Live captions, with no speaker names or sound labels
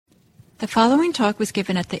The following talk was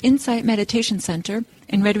given at the Insight Meditation Center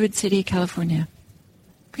in Redwood City, California.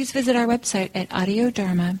 Please visit our website at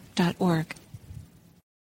audiodharma.org.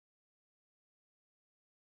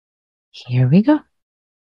 Here we go.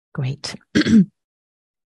 Great.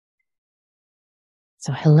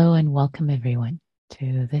 So hello and welcome everyone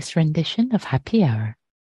to this rendition of Happy Hour.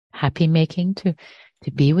 Happy making to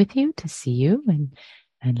be with you, to see you,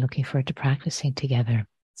 and looking forward to practicing together.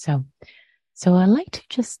 So I'd like to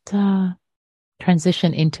just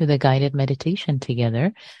transition into the guided meditation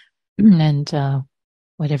together. And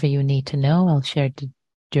whatever you need to know, I'll share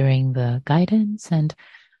during the guidance, and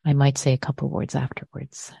I might say a couple words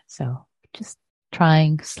afterwards. So just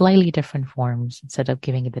trying slightly different forms instead of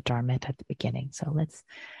giving you the Dharmat at the beginning. So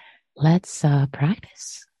let's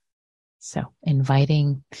practice. So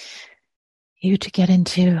inviting you to get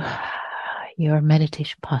into your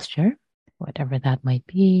meditation posture, whatever that might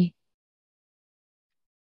be.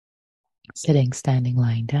 Sitting, standing,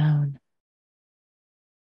 lying down.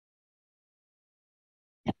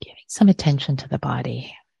 And giving some attention to the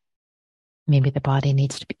body. Maybe the body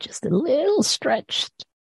needs to be just a little stretched.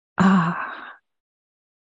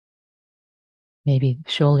 Maybe the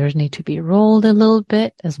shoulders need to be rolled a little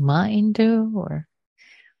bit, as mine do, or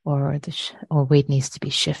weight needs to be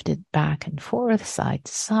shifted back and forth, side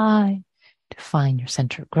to side, to find your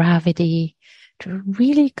center of gravity, to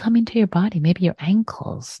really come into your body. Maybe your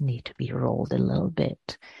ankles need to be rolled a little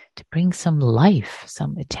bit to bring some life,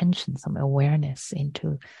 some attention, some awareness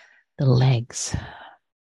into the legs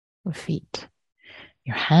or feet.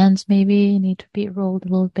 Your hands maybe need to be rolled a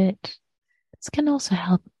little bit. This can also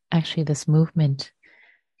help. Actually, this movement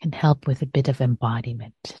can help with a bit of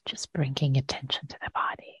embodiment, just bringing attention to the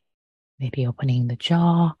body. Maybe opening the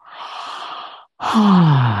jaw.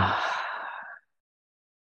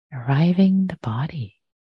 Arriving the body.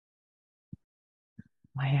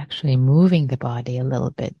 By actually moving the body a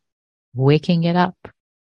little bit, waking it up.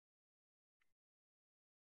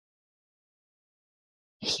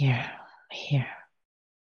 Here.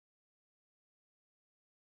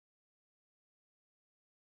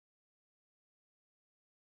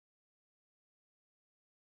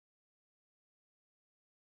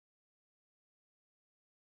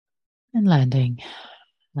 And landing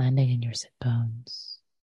in your sit bones.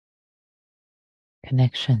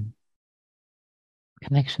 Connection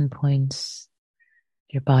points,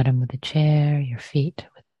 your bottom with the chair, your feet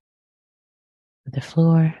with the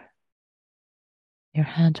floor, your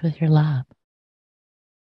hands with your lap.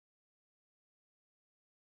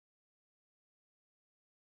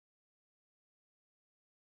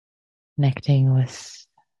 Connecting with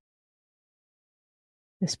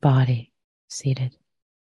this body seated.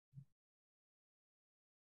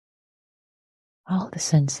 All the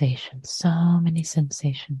sensations, so many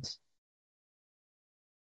sensations.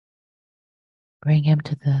 Bring him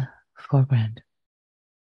to the foreground.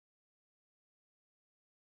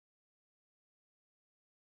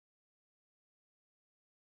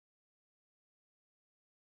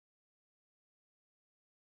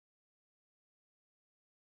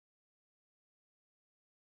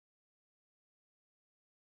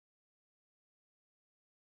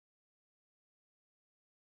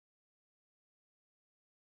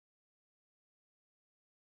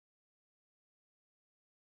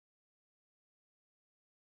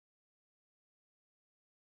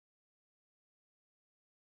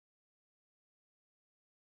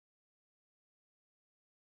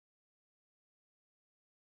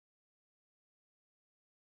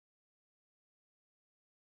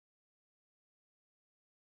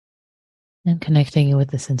 And connecting with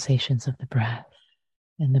the sensations of the breath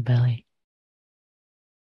in the belly.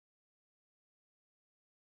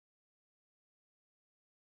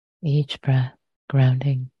 Each breath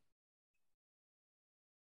grounding.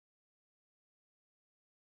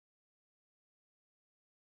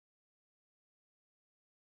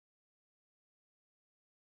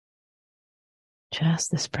 Just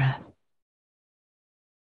this breath.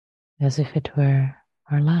 As if it were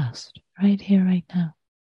our last, right here, right now.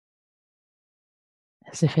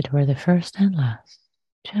 As if it were the first and last.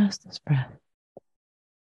 Just this breath.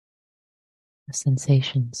 The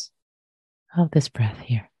sensations of this breath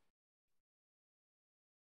here.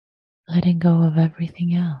 Letting go of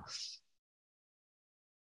everything else.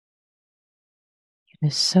 It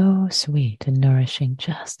is so sweet and nourishing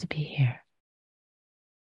just to be here.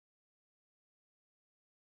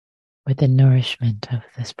 With the nourishment of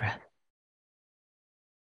this breath.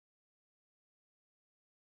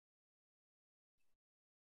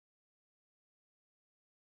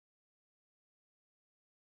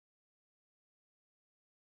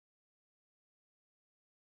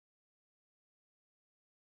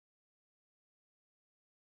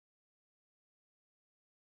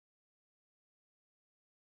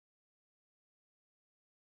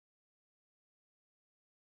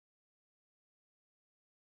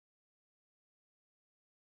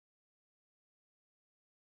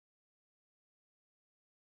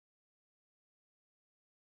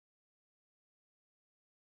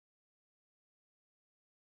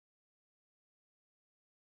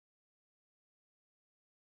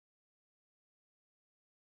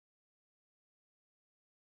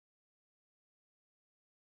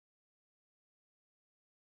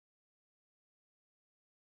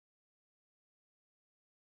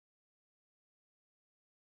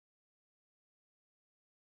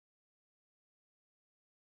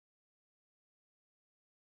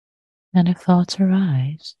 And if thoughts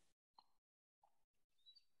arise,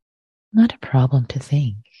 not a problem to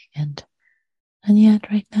think. And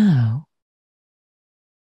yet right now,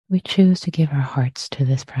 we choose to give our hearts to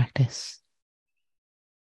this practice.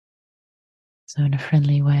 So in a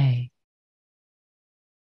friendly way,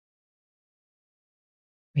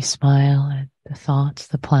 we smile at the thoughts,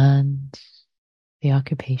 the plans, the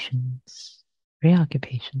occupations,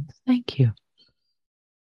 preoccupations. Thank you.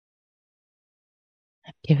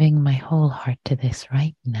 I'm giving my whole heart to this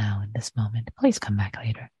right now in this moment. Please come back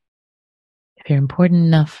later. If you're important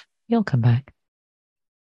enough, you'll come back.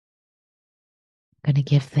 I'm going to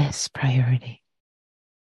give this priority.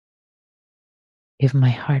 Give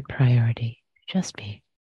my heart priority. Just be.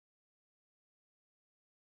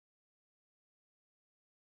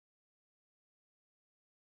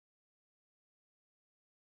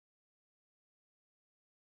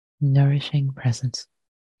 Nourishing presence.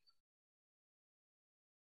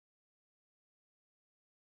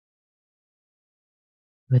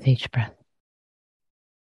 With each breath.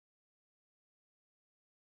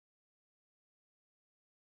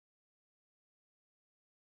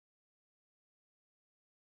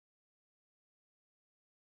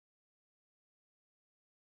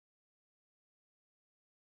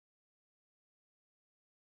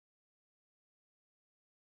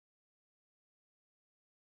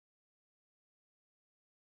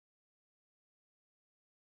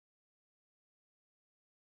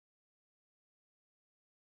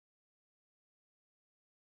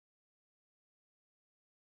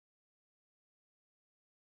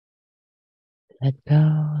 Let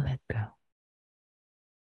go, let go.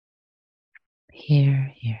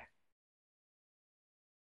 Here, here.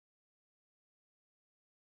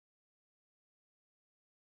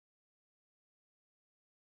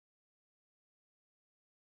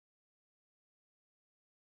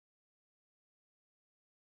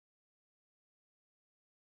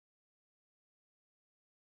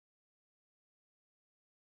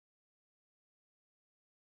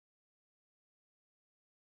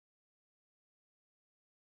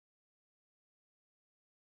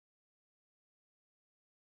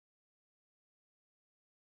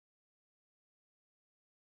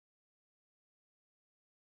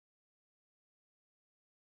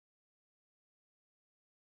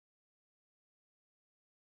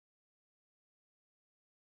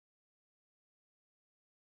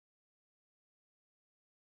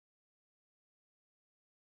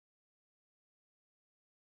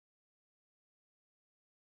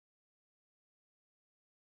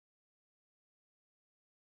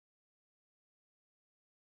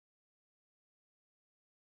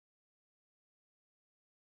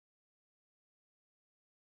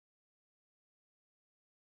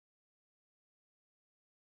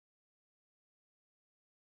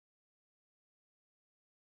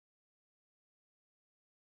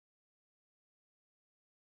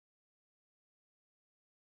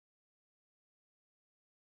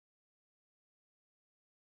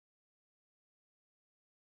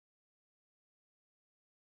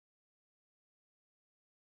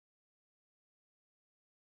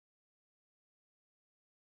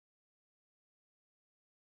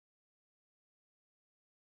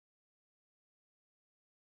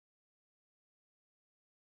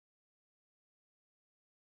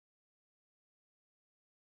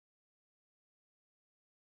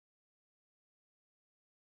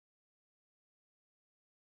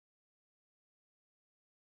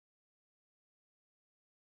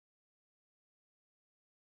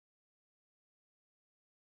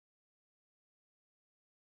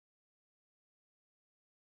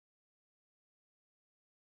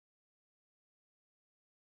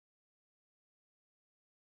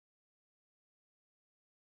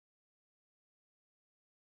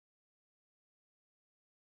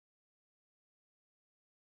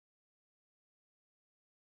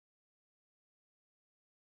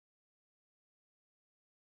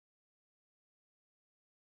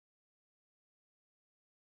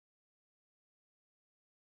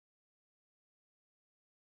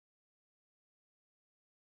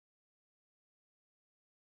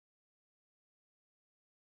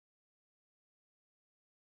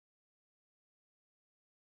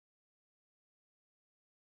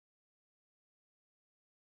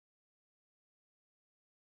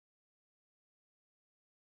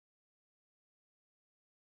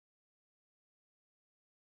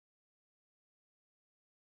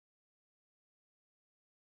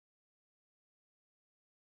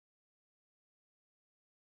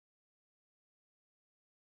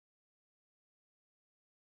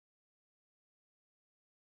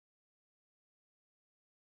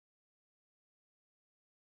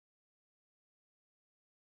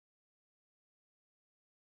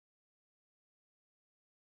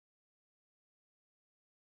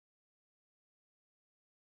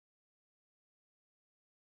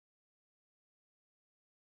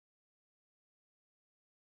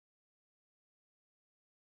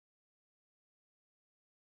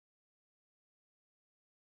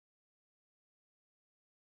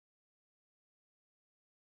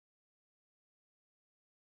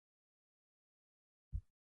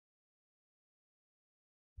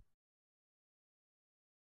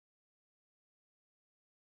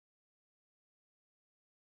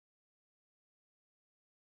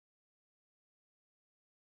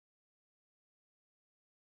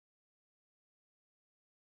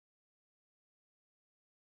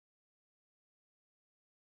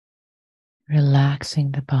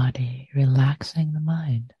 Relaxing the body, relaxing the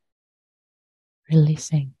mind,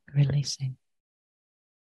 releasing, releasing.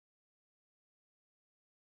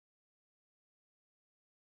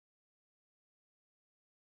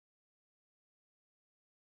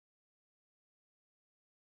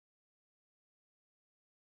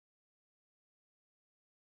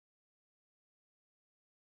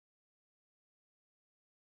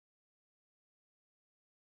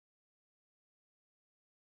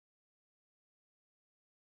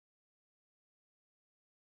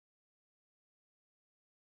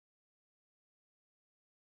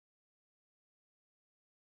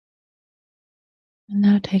 And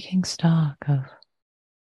now taking stock of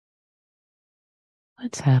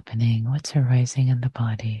what's happening, what's arising in the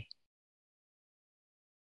body.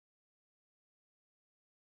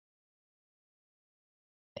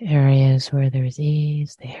 The areas where there's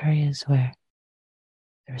ease, the areas where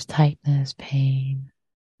there's tightness, pain,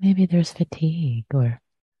 maybe there's fatigue or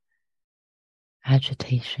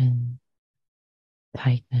agitation,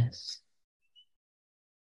 tightness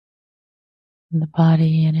in the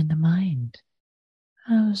body and in the mind.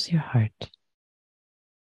 How's your heart?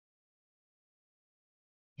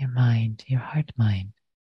 Your mind, your heart mind.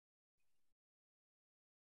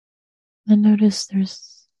 And notice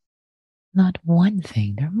there's not one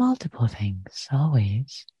thing, there are multiple things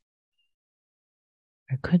always.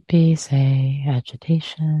 There could be, say,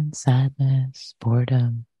 agitation, sadness,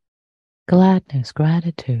 boredom, gladness,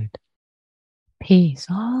 gratitude, peace,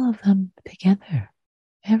 all of them together,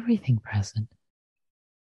 everything present.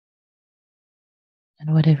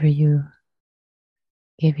 And whatever you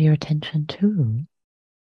give your attention to,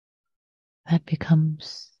 that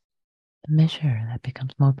becomes the measure, that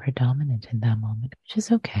becomes more predominant in that moment, which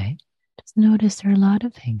is okay. Just notice there are a lot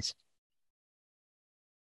of things.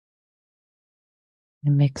 A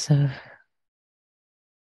mix of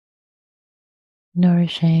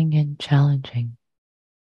nourishing and challenging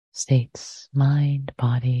states, mind,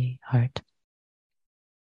 body, heart.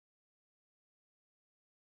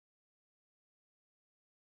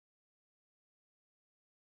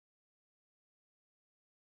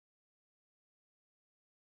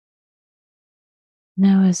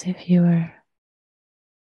 Now as if you were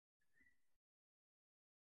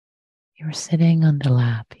sitting on the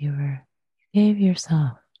lap, you gave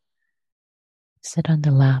yourself sit on the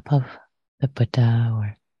lap of the Buddha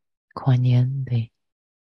or Kuan Yin, the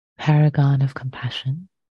paragon of compassion,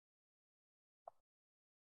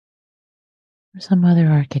 or some other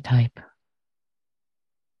archetype.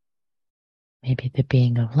 Maybe the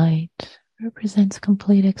being of light represents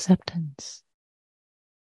complete acceptance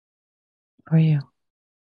for you.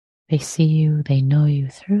 They see you, they know you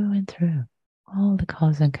through and through, all the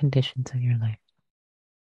cause and conditions of your life.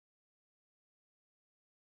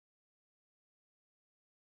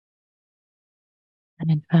 And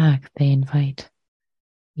in fact, they invite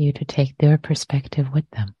you to take their perspective with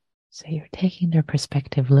them. So you're taking their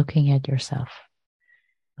perspective, looking at yourself,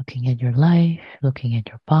 looking at your life, looking at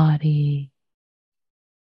your body,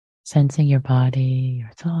 sensing your body,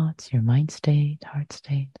 your thoughts, your mind state, heart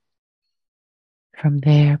state. From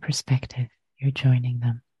their perspective, you're joining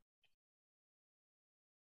them.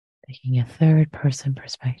 Taking a third person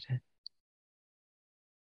perspective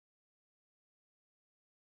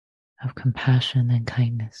of compassion and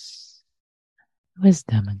kindness,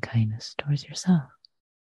 wisdom and kindness towards yourself.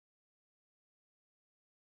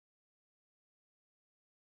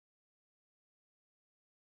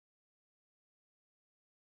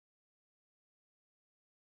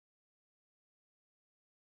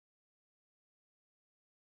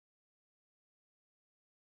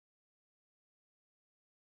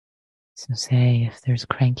 So say if there's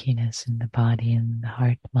crankiness in the body and the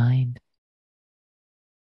heart, mind,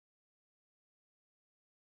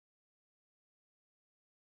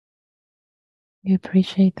 you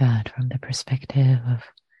appreciate that from the perspective of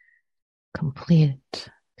complete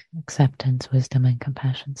acceptance, wisdom, and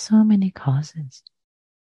compassion. So many causes,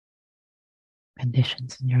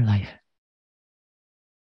 conditions in your life.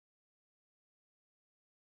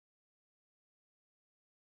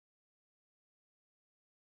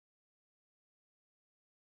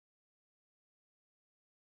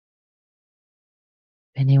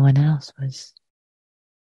 If anyone else was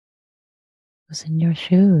in your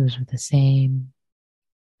shoes with the same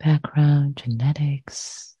background,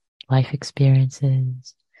 genetics, life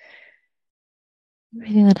experiences,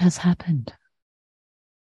 everything that has happened.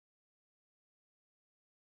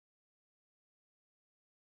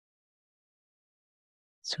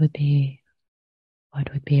 This would be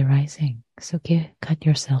what would be arising. So cut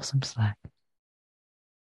yourself some slack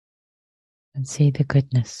and see the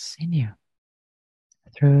goodness in you.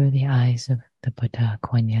 through the eyes of the Buddha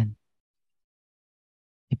Kuan Yin,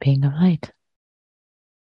 a being of light.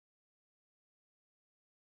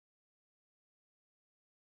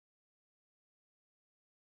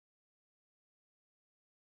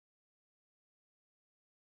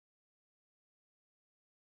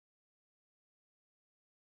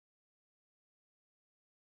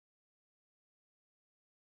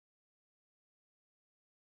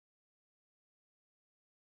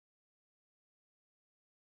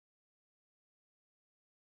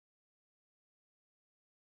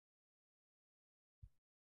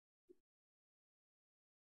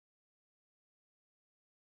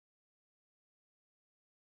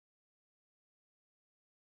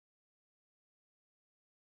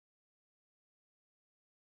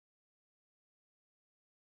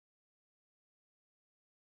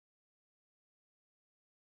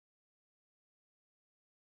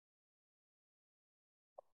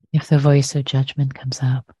 If the voice of judgment comes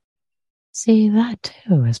up, see that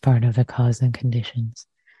too as part of the cause and conditions.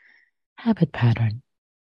 Habit pattern,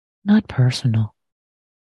 not personal.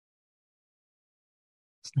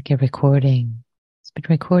 It's like a recording. It's been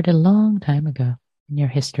recorded a long time ago in your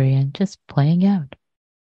history and just playing out.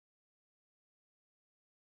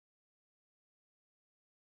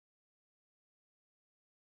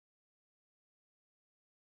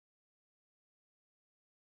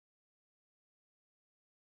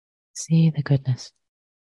 See the goodness.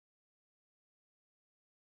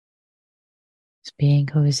 This being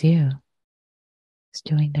who is you is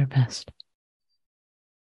doing their best.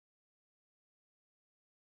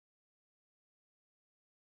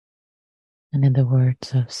 And in the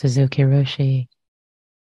words of Suzuki Roshi,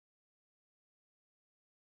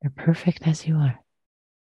 you're perfect as you are.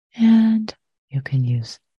 And you can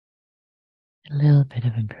use a little bit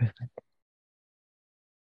of improvement.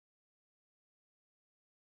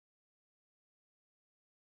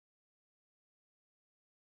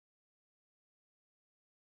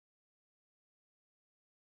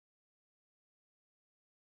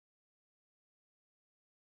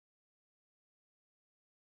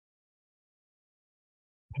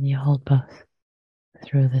 Can you hold both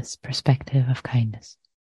through this perspective of kindness?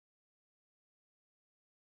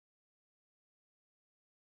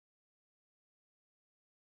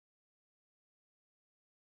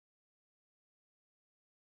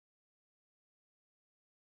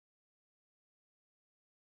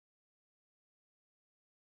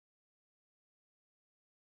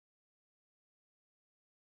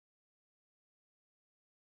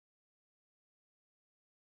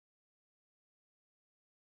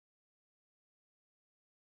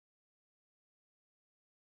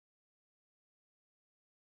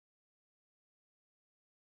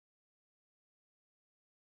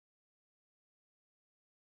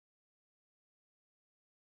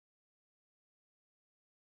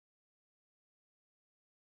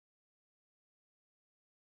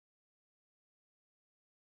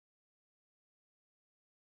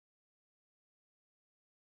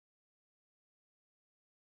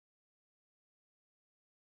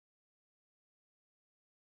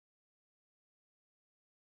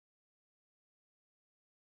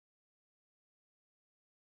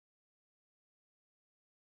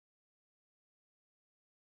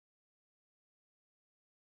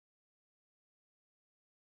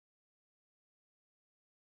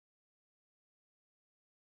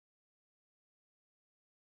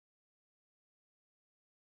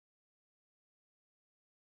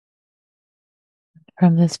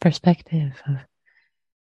 From this perspective of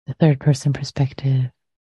the third person perspective,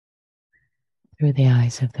 through the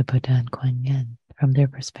eyes of the Buddha and Kuan Yin, from their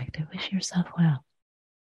perspective, wish yourself well.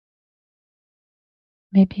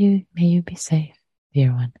 May you be safe,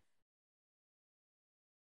 dear one.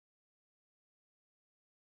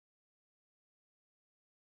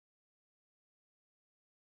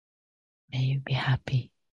 May you be happy.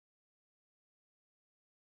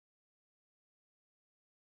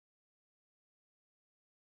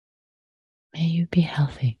 May you be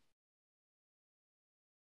healthy.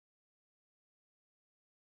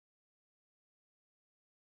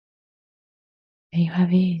 May you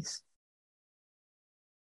have ease.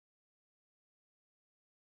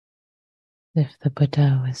 If the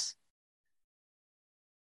Buddha was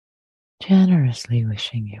generously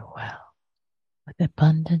wishing you well, with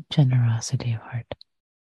abundant generosity of heart,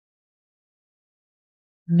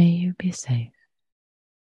 may you be safe.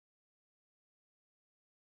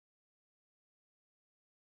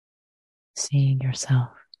 Seeing yourself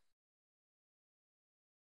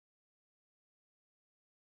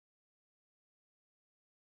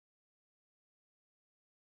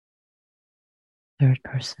third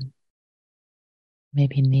person,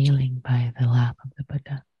 maybe kneeling by the lap of the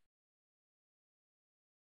Buddha.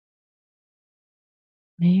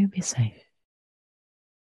 May you be safe.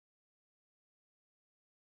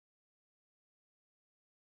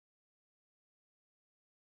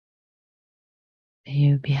 May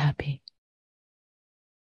you be happy.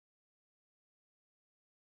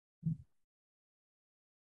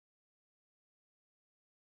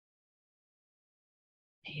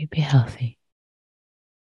 May you be healthy.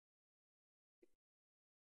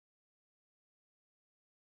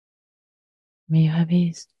 May you have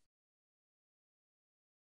ease.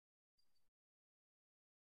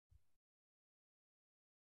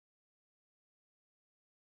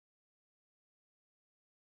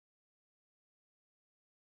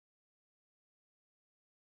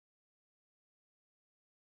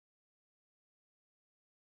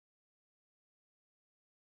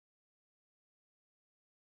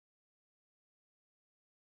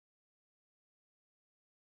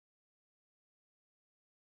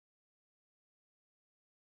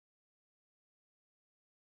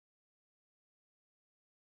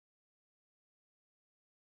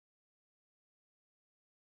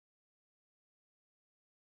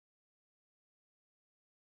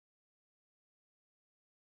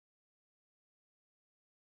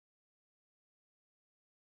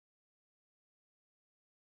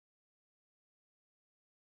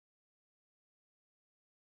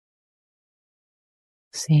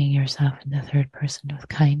 Seeing yourself in the third person with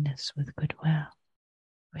kindness, with goodwill.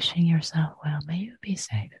 Wishing yourself well. May you be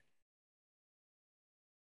safe.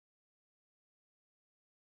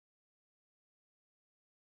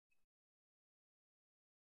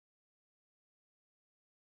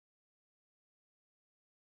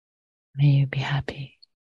 May you be happy.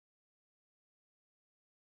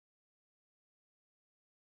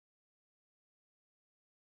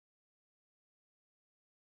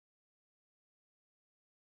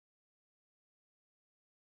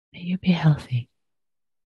 May you be healthy.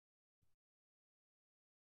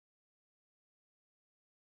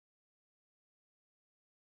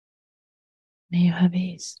 May you have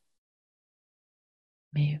ease.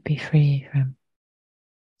 May you be free from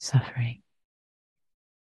suffering.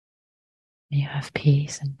 May you have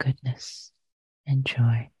peace and goodness and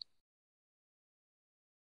joy.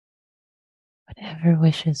 Whatever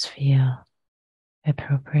wishes feel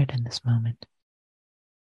appropriate in this moment,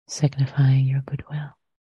 signifying your goodwill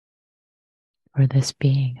for this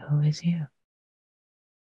being who is you.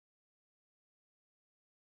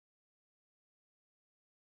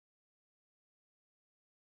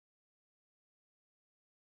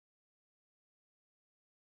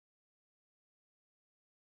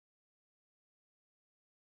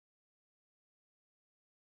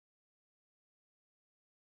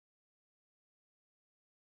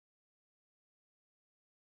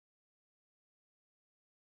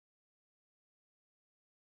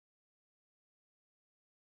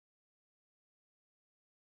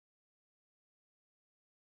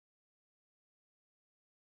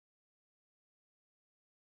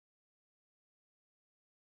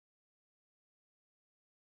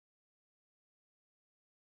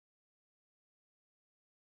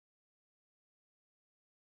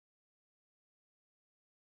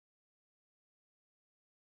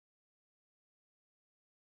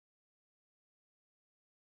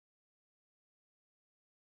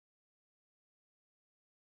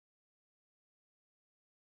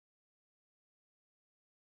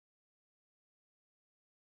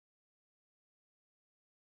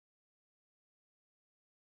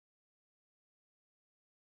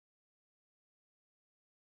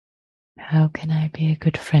 How can I be a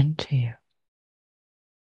good friend to you?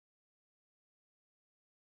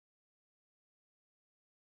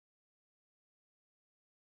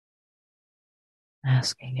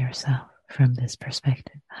 Asking yourself from this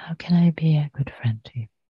perspective, how can I be a good friend to you?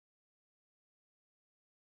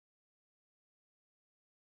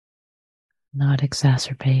 Not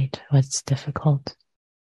exacerbate what's difficult,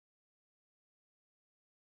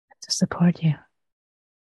 to support you.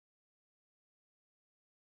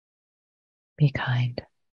 Be kind.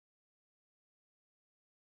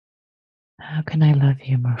 How can I love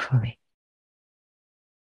you more fully?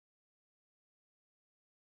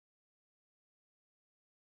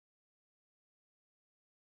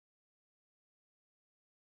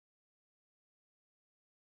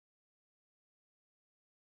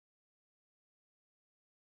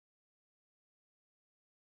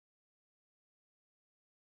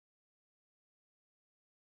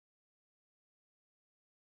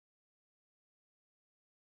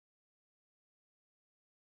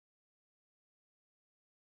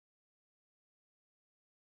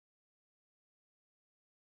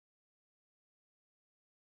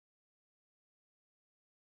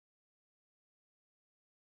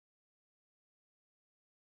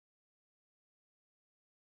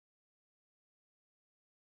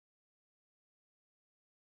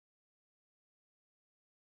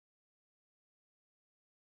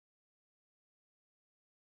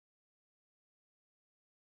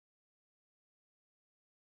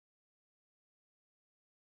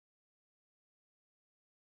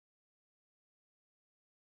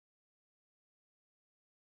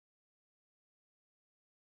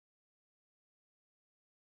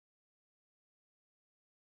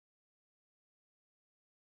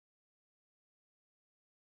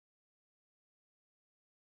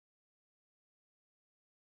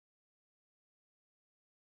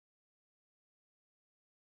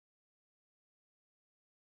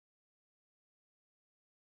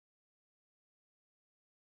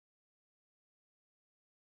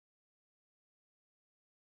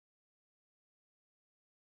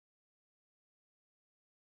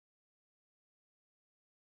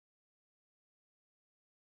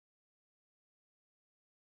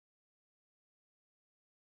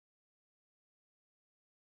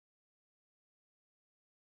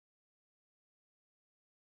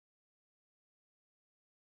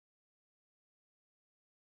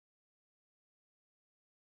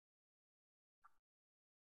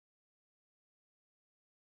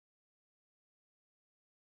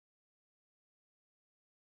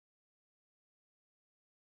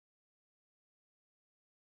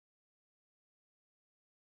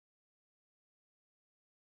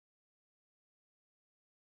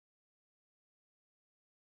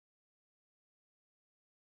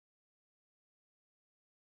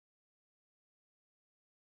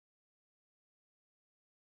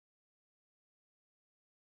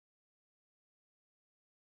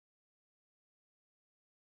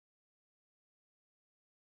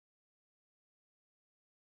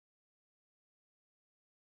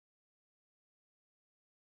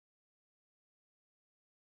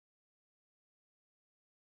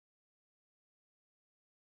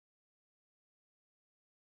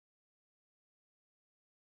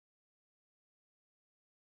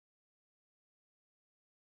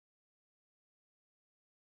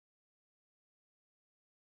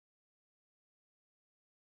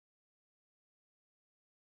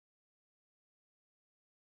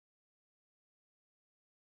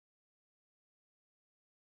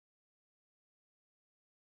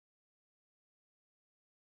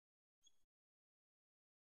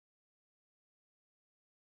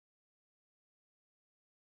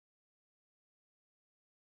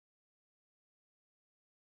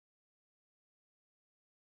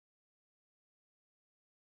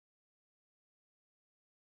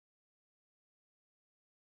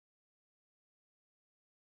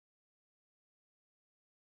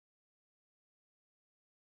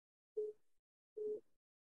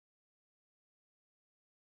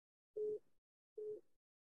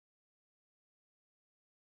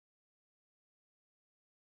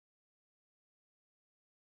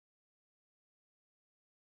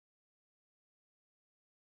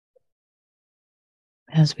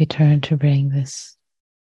 As we turn to bring this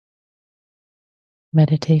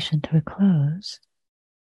meditation to a close,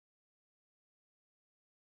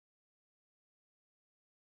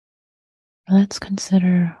 let's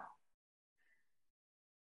consider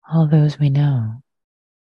all those we know,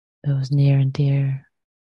 those near and dear,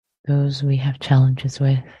 those we have challenges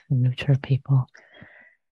with, and nurture people,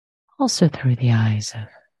 also through the eyes of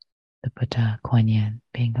the Buddha, Kuan Yin,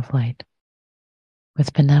 being of light.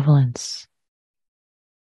 With benevolence,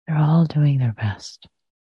 they're all doing their best.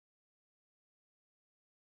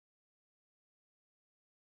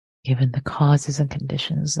 Given the causes and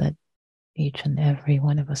conditions that each and every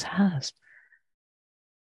one of us has,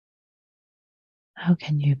 how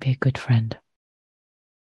can you be a good friend?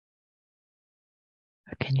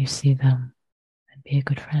 Or can you see them and be a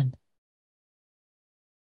good friend?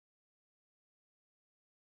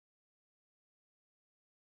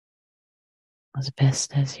 As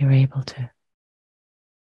best as you're able to,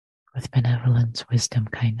 with benevolence, wisdom,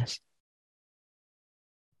 kindness.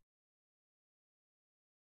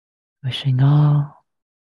 Wishing all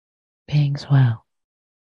beings well.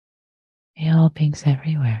 May all beings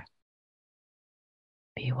everywhere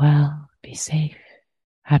be well, be safe,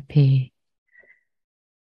 happy.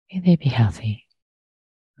 May they be healthy.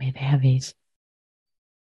 May they have ease.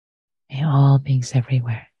 May all beings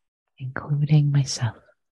everywhere, including myself,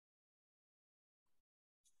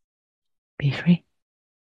 be free.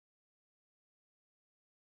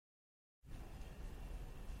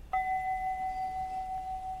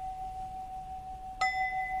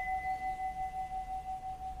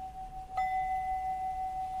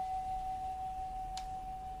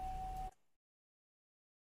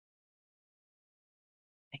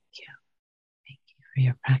 Thank you. Thank you for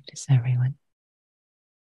your practice, everyone.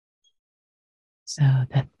 So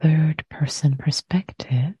the third person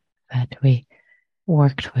perspective that we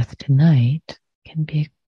worked with tonight can be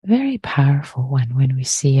a very powerful one when we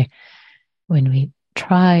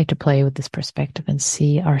try to play with this perspective and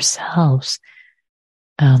see ourselves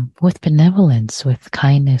with benevolence, with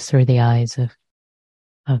kindness through the eyes of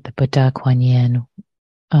the Buddha, Kuan Yin,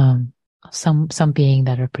 some being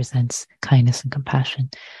that represents kindness and compassion,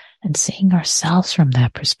 and seeing ourselves from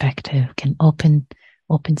that perspective can open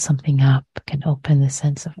something up, can open the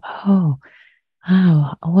sense of, oh,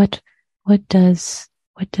 wow, what does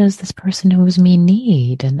this person who is me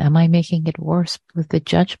need, and am I making it worse with the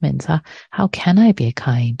judgments? How can I be a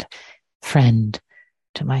kind friend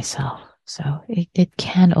to myself? So it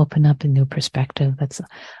can open up a new perspective. That's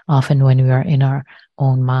often when we are in our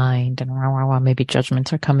own mind and maybe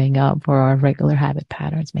judgments are coming up, or our regular habit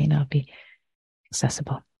patterns may not be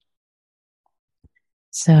accessible.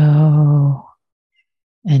 So,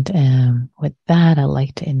 and with that, I'd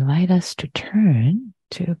like to invite us to turn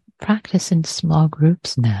to practice in small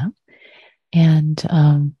groups now. And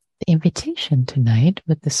the invitation tonight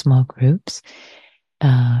with the small groups,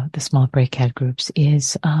 the small breakout groups,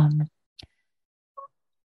 is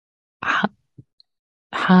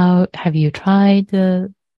how have you tried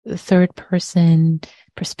the third person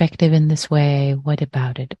perspective in this way? What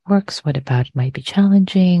about it works? What about it might be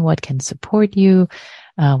challenging? What can support you?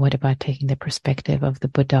 What about taking the perspective of the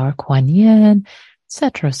Buddha or Kuan Yin,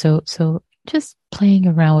 etc.? So just playing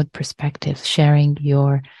around with perspectives, sharing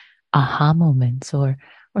your aha moments or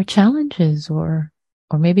challenges, or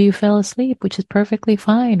maybe you fell asleep, which is perfectly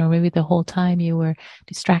fine, or maybe the whole time you were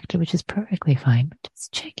distracted, which is perfectly fine. But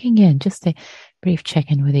just checking in, just a brief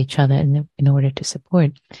check-in with each other in order to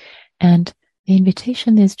support. And the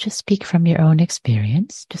invitation is just speak from your own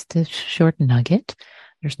experience, just a short nugget.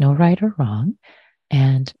 There's no right or wrong.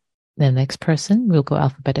 And the next person, we'll go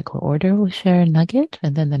alphabetical order, will share a nugget,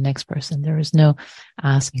 and then the next person. There is no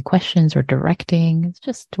asking questions or directing. It's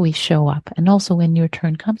just we show up. And also when your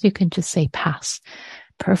turn comes, you can just say pass.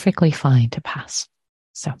 Perfectly fine to pass.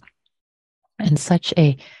 So, and such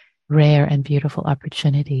a rare and beautiful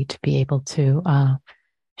opportunity to be able to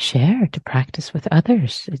share, to practice with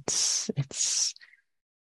others. It's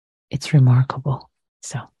remarkable.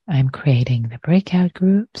 So I'm creating the breakout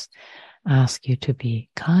groups. Ask you to be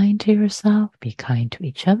kind to yourself, be kind to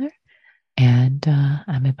each other, and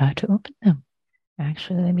I'm about to open them.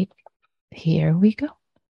 Actually, here we go.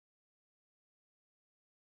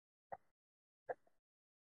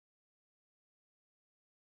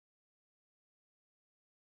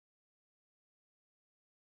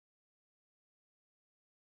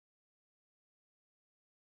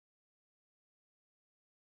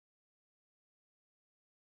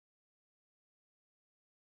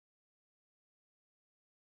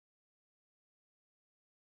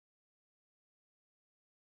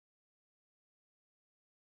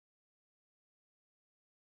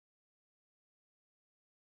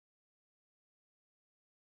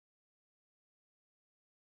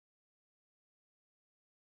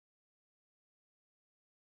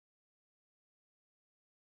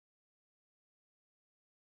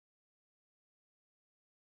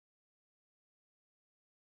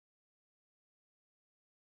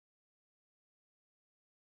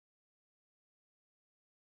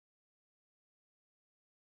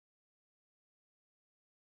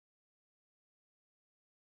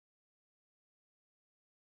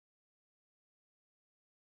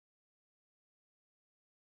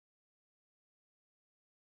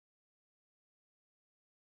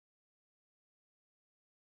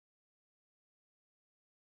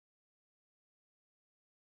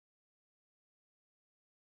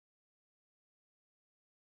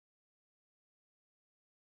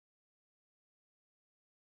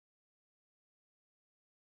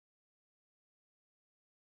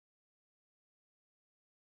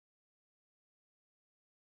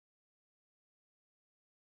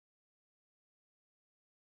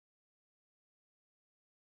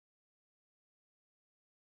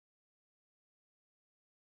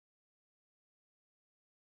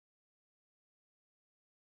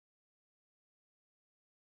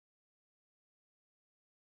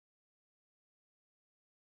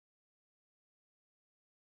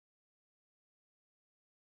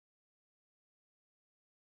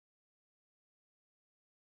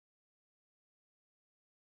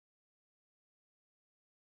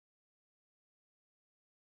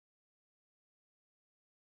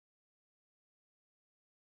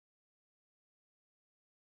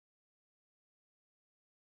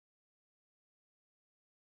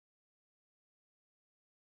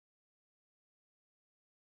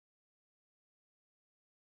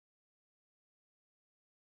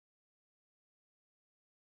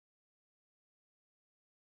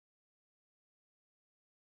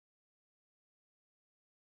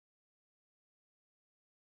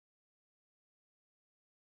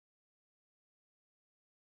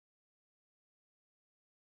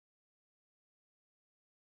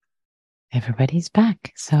 everybody's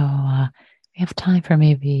back. So we have time for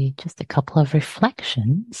maybe just a couple of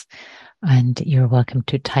reflections, and you're welcome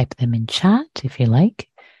to type them in chat if you like.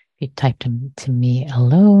 If you type them to me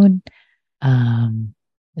alone, it'll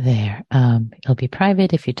be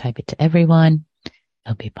private. If you type it to everyone,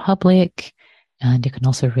 it'll be public, and you can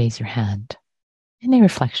also raise your hand. Any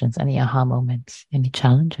reflections, any aha moments, any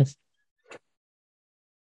challenges?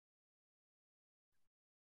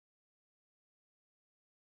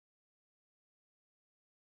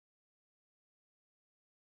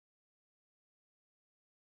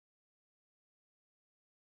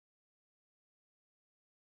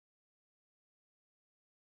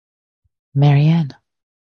 Marianne.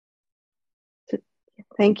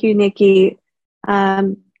 Thank you, Nikki.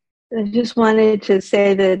 I just wanted to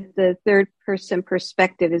say that the third person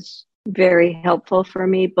perspective is very helpful for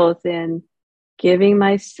me, both in giving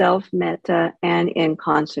myself metta and in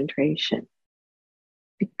concentration,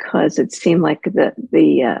 because it seemed like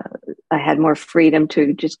I had more freedom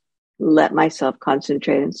to just let myself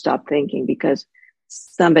concentrate and stop thinking, because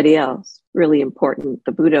somebody else, really important,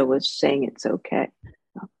 the Buddha, was saying it's okay.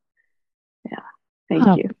 So, yeah,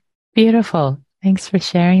 thank you. Beautiful. Thanks for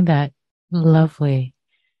sharing that. Lovely.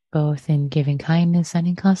 Both in giving kindness and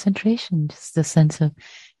in concentration, just the sense of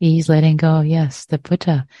ease, letting go. Yes, the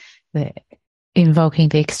Buddha, invoking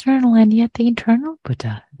the external and yet the internal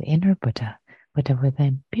Buddha, the inner Buddha, Buddha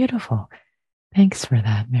within. Beautiful. Thanks for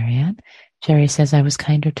that, Marianne. Jerry says, I was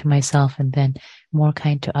kinder to myself and then more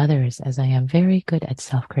kind to others, as I am very good at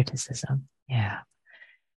self-criticism. Yeah.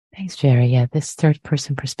 Thanks, Jerry. Yeah, this third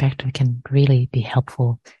person perspective can really be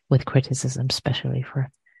helpful with criticism, especially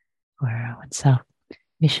for oneself.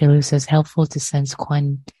 Michelle says, helpful to sense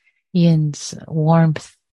Kuan Yin's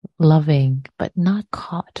warmth, loving, but not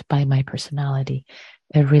caught by my personality.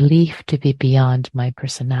 A relief to be beyond my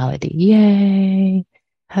personality. Yay!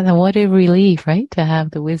 What a relief, right? To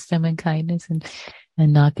have the wisdom and kindness and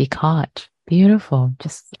not be caught. Beautiful.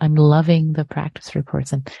 I'm loving the practice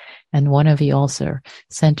reports. And one of you also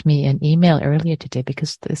sent me an email earlier today,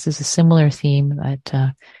 because this is a similar theme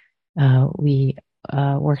that we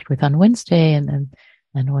worked with on Wednesday, and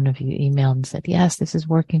one of you emailed and said, yes, this is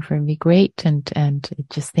working for me great. And it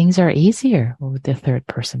just, things are easier with the third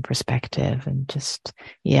person perspective, and just,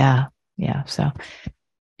 yeah. So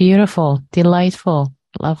beautiful, delightful,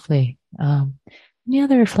 lovely. Any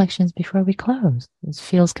other reflections before we close? This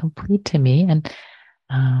feels complete to me. And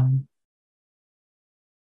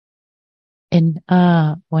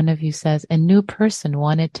one of you says, a new person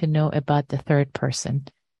wanted to know about the third person.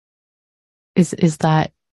 Is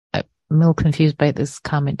that, I'm a little confused by this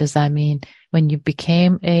comment. Does that mean when you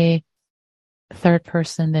became a third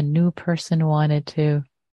person, the new person wanted to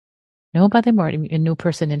know about them, or a new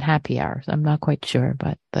person in happy hours? I'm not quite sure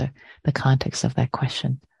about the context of that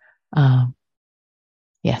question.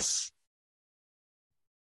 Yes.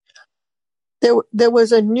 There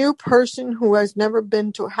was a new person who has never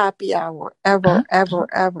been to happy hour ever.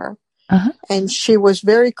 And she was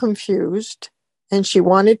very confused, and she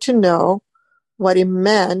wanted to know what it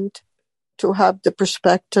meant to have the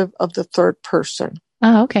perspective of the third person.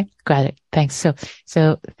 Oh, okay. Got it. Thanks.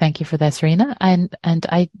 So thank you for that, Serena. And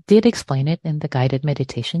I did explain it in the guided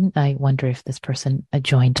meditation. I wonder if this person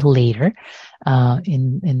joined later,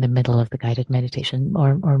 in the middle of the guided meditation,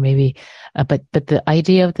 or maybe, but the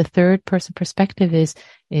idea of the third person perspective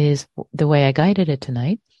is the way I guided it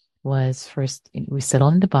tonight was, first we settle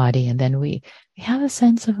in the body, and then we have a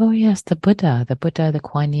sense of, oh yes, the Buddha, the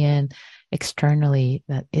Kuan Yin, externally,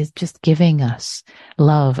 that is just giving us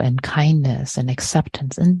love and kindness and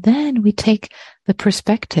acceptance. And then we take the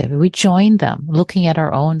perspective, we join them looking at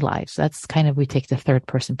our own lives. That's kind of, we take the third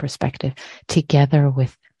person perspective together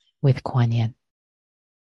with Kuan Yin.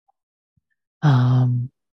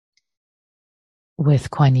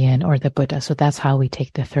 With Kuan Yin or the Buddha. So that's how we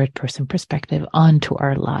take the third person perspective onto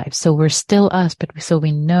our lives. So we're still us, but so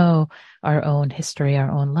we know our own history,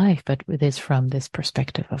 our own life, but it is from this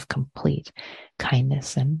perspective of complete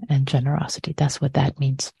kindness and generosity. That's what that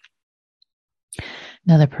means.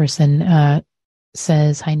 Another person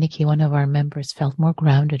says, hi, Nikki, one of our members felt more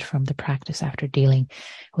grounded from the practice after dealing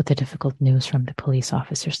with the difficult news from the police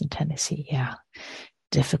officers in Tennessee. Yeah,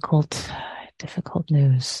 difficult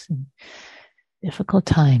news. Difficult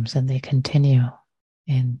times, and they continue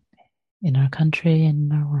in our country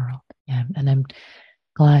and in our world. Yeah, and I'm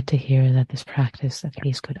glad to hear that this practice at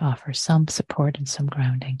least could offer some support and some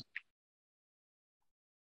grounding.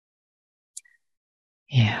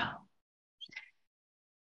 Yeah.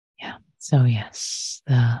 So yes,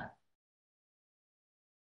 the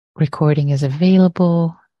recording is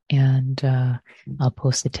available, and I'll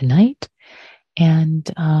post it tonight.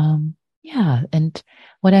 And Yeah. And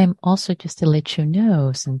what I'm also, just to let you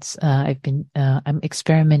know, since I'm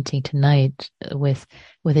experimenting tonight with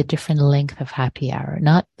a different length of happy hour,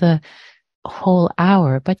 not the whole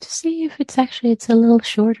hour, but to see if it's a little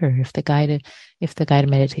shorter. If the guided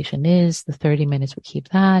meditation is the 30 minutes, we keep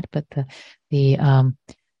that, but the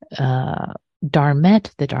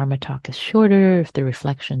Dharmet, the Dharma talk, is shorter. If the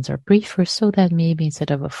reflections are briefer, so that maybe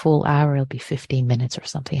instead of a full hour, it'll be 15 minutes or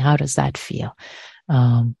something. How does that feel?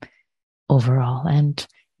 Overall, and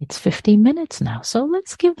it's 15 minutes now, so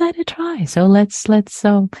let's give that a try. So let's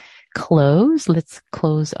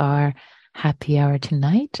close our happy hour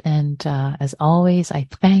tonight, and as always, I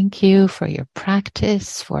thank you for your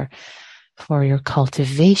practice, for your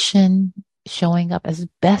cultivation, showing up as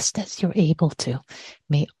best as you're able to.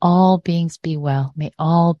 May all beings be well, may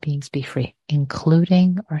all beings be free,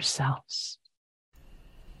 including ourselves.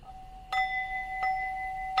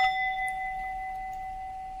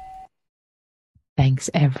 Thanks,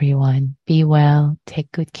 everyone. Be well.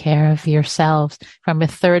 Take good care of yourselves from a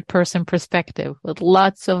third-person perspective with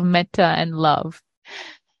lots of metta and love.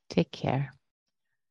 Take care.